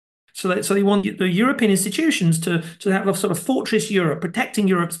So they want the European institutions to have a sort of fortress Europe, protecting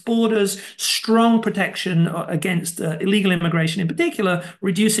Europe's borders, strong protection against illegal immigration in particular,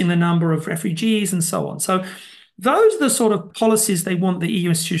 reducing the number of refugees and so on. So those are the sort of policies they want the EU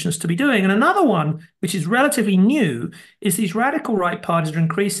institutions to be doing. And another one, which is relatively new, is these radical right parties are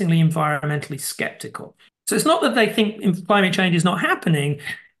increasingly environmentally skeptical. So it's not that they think climate change is not happening.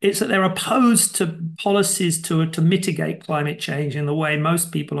 It's that they're opposed to policies to mitigate climate change in the way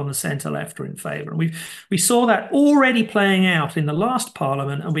most people on the centre left are in favour. And we saw that already playing out in the last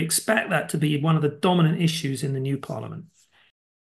parliament, and we expect that to be one of the dominant issues in the new parliament.